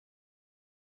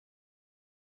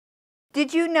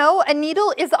Did you know a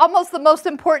needle is almost the most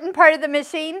important part of the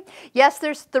machine? Yes,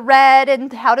 there's thread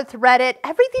and how to thread it.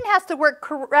 Everything has to work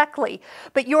correctly,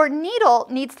 but your needle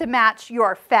needs to match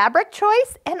your fabric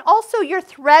choice and also your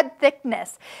thread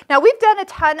thickness. Now, we've done a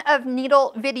ton of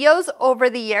needle videos over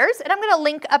the years, and I'm going to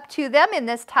link up to them in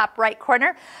this top right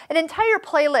corner, an entire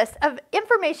playlist of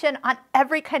information on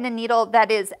every kind of needle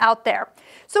that is out there.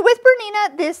 So with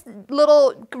Bernina, this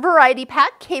little variety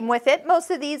pack came with it. Most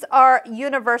of these are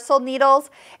universal needles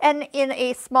and in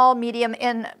a small, medium,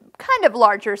 and kind of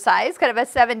larger size, kind of a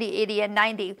 70, 80, and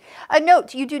 90. A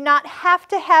note, you do not have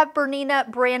to have Bernina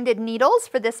branded needles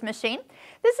for this machine.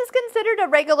 This is considered a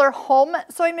regular home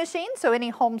sewing machine, so any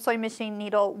home sewing machine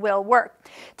needle will work.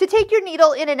 To take your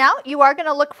needle in and out, you are going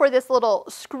to look for this little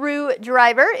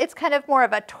screwdriver. It's kind of more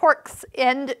of a Torx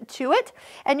end to it,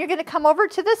 and you're going to come over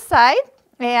to the side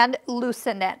and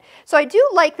loosen it. So I do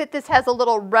like that this has a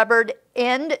little rubbered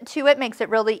end to it, makes it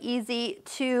really easy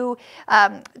to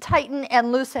tighten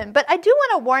and loosen. But I do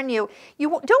want to warn you, you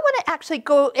don't want to actually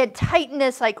go and tighten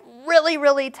this like really,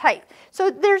 really tight.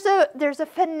 So there's a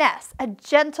finesse, a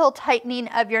gentle tightening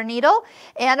of your needle.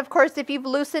 And of course, if you've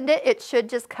loosened it, it should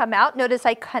just come out. Notice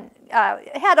I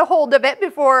had a hold of it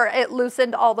before it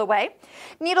loosened all the way.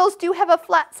 Needles do have a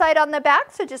flat side on the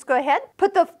back, so just go ahead,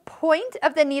 put the point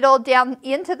of the needle down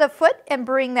into the foot and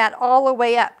bring that all the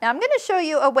way up. Now I'm going to show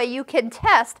you a way you can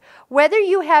test whether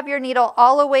you have your needle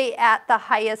all the way at the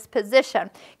highest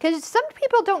position, because some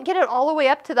people don't get it all the way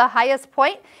up to the highest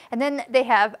point and then they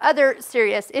have other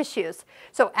serious issues.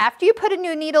 So after you put a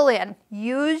new needle in,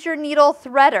 use your needle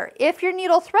threader. If your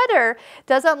needle threader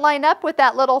doesn't line up with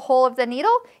that little hole of the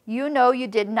needle, you know you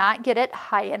did not get it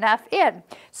high enough in.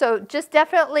 So just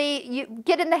definitely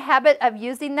get in the habit of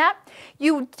using that.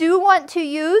 You do want to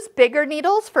use bigger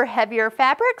needles for heavier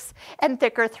fabrics and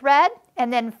thicker thread,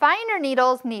 and then finer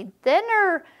needles need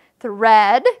thinner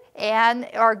thread and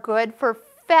are good for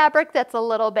fabric that's a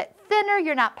little bit thinner.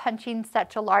 You're not punching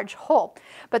such a large hole.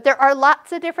 But there are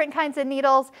lots of different kinds of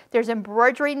needles. There's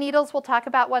embroidery needles we'll talk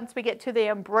about once we get to the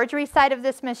embroidery side of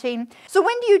this machine. So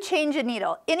when do you change a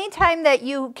needle? Anytime that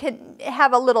you can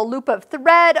have a little loop of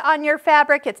thread on your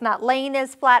fabric, it's not laying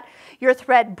as flat, your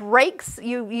thread breaks,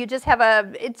 you just have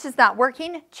it's just not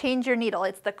working, change your needle.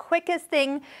 It's the quickest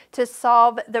thing to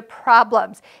solve the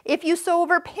problems. If you sew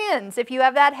over pins, if you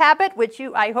have that habit, which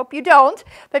I hope you don't,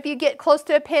 but if you get close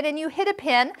to a pin and you hit a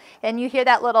pin, and you hear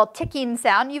that little ticking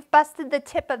sound, you've busted the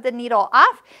tip of the needle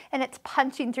off and it's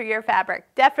punching through your fabric.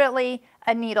 Definitely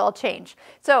a needle change.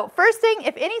 So first thing,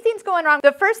 if anything's going wrong,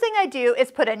 the first thing I do is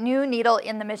put a new needle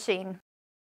in the machine.